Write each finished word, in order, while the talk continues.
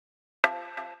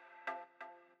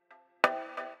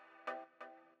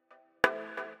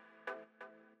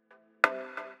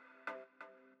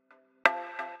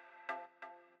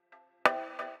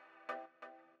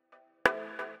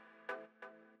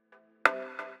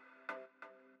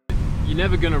you're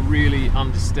never going to really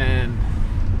understand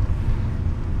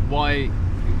why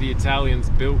the Italians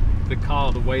built the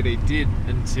car the way they did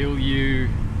until you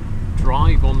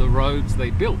drive on the roads they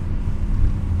built.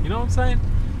 You know what I'm saying?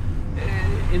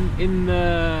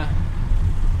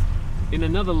 In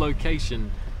another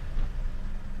location,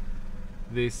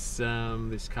 this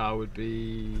this car would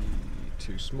be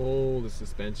too small, the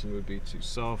suspension would be too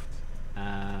soft,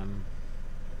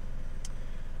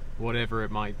 whatever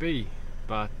it might be.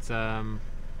 But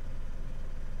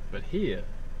here,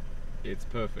 it's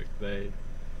perfect. They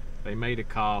made a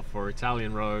car for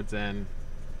Italian roads, and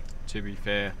to be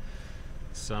fair,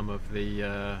 some of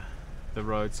the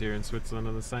roads here in Switzerland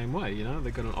are the same way. You know,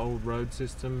 they've got an old road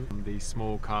system. These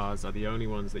small cars are the only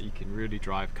ones that you can really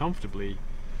drive comfortably.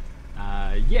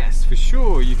 Yes, for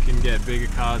sure, you can get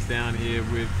bigger cars down here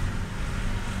with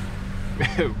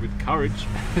with courage,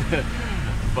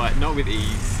 but not with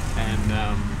ease.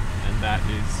 And that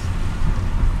is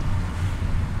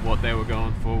what they were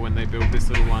going for when they built this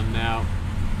little one. Now,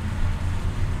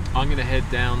 I'm going to head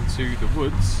down to the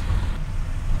woods,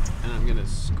 and I'm going to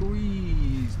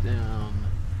squeeze down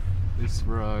this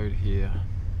road here,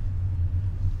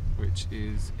 which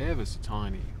is ever so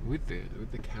tiny, with the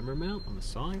camera mount on the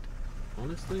side,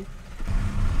 honestly.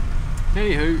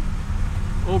 Anywho,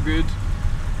 all good.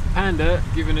 Panda,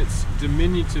 given its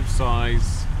diminutive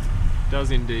size, does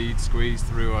indeed squeeze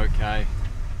through okay.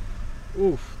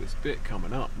 Oof, this bit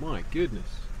coming up, my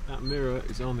goodness. That mirror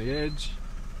is on the edge,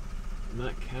 and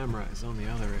that camera is on the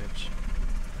other edge.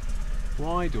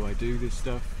 Why do I do this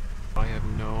stuff? I have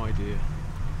no idea.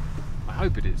 I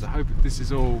hope it is. I hope this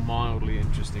is all mildly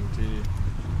interesting to you.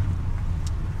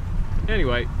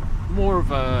 Anyway, more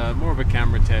of a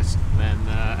camera test than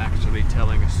actually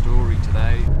telling a story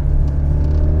today.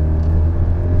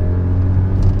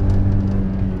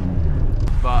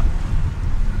 But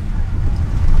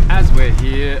as we're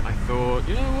here, I thought,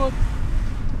 you know what?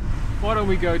 Why don't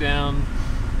we go down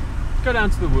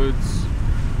to the woods?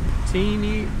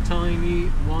 Teeny tiny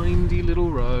windy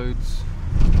little roads,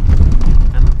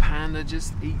 and the Panda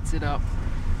just eats it up.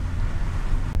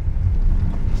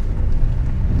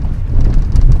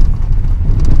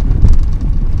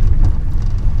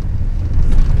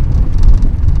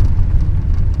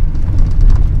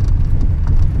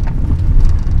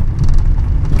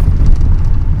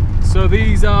 So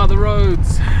these are the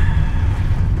roads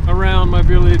around my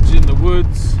village in the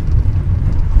woods.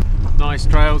 Nice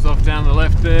trails off down the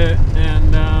left there,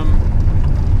 and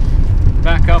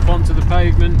back up onto the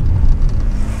pavement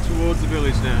towards the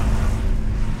village now.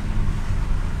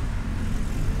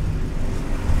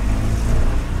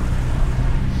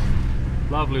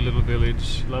 Lovely little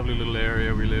village, lovely little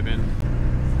area we live in.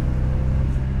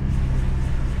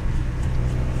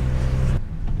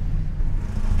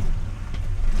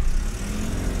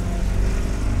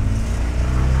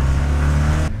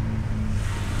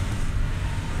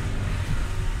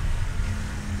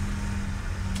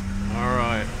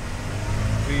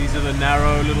 These are the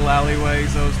narrow little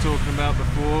alleyways I was talking about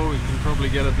before. We can probably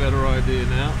get a better idea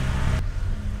now.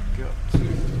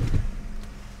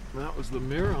 That was the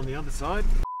mirror on the other side,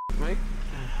 mate.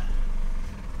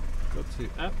 Got to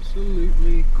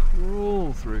absolutely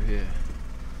crawl through here.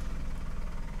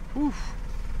 Whew.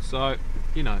 So,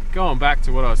 you know, going back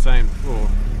to what I was saying before,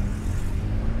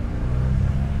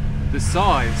 the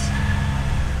size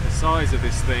of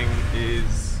this thing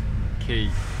is key.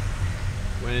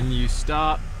 When you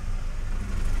start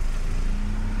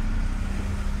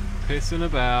pissing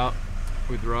about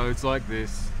with roads like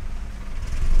this,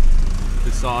 the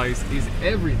size is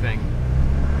everything.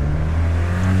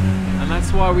 And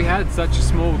that's why we had such a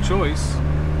small choice.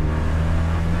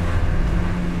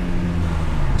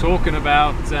 Talking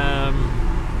about,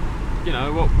 you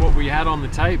know, what we had on the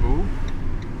table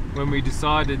when we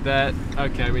decided that,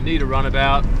 okay, we need a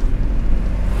runabout.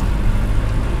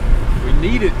 We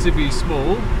need it to be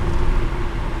small,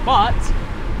 but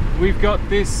we've got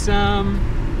this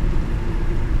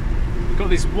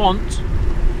want,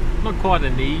 not quite a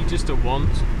need, just a want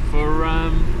for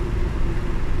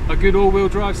a good all-wheel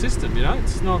drive system. You know,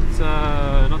 it's not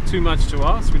too much to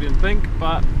ask, we didn't think,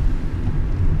 but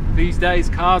these days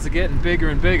cars are getting bigger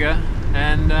and bigger,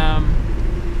 and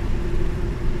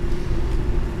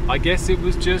I guess it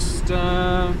was just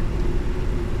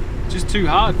too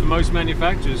hard for most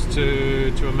manufacturers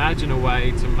to imagine a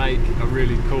way to make a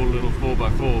really cool little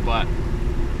 4x4, but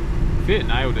Fiat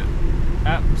nailed it.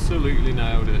 Absolutely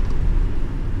nailed it.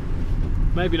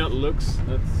 Maybe not the looks,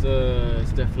 that's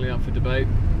it's definitely up for debate,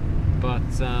 but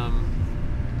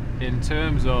in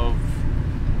terms of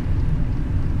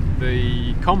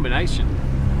the combination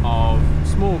of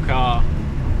small car,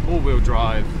 all-wheel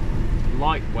drive,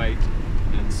 lightweight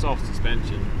and soft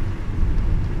suspension,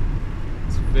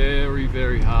 it's very,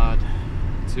 very hard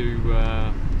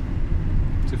to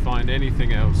find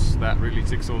anything else that really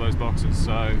ticks all those boxes.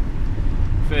 So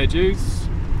fair dues,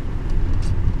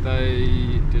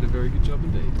 they did a very good job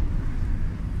indeed.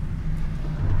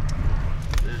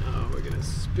 Now we're going to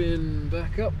spin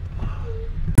back up.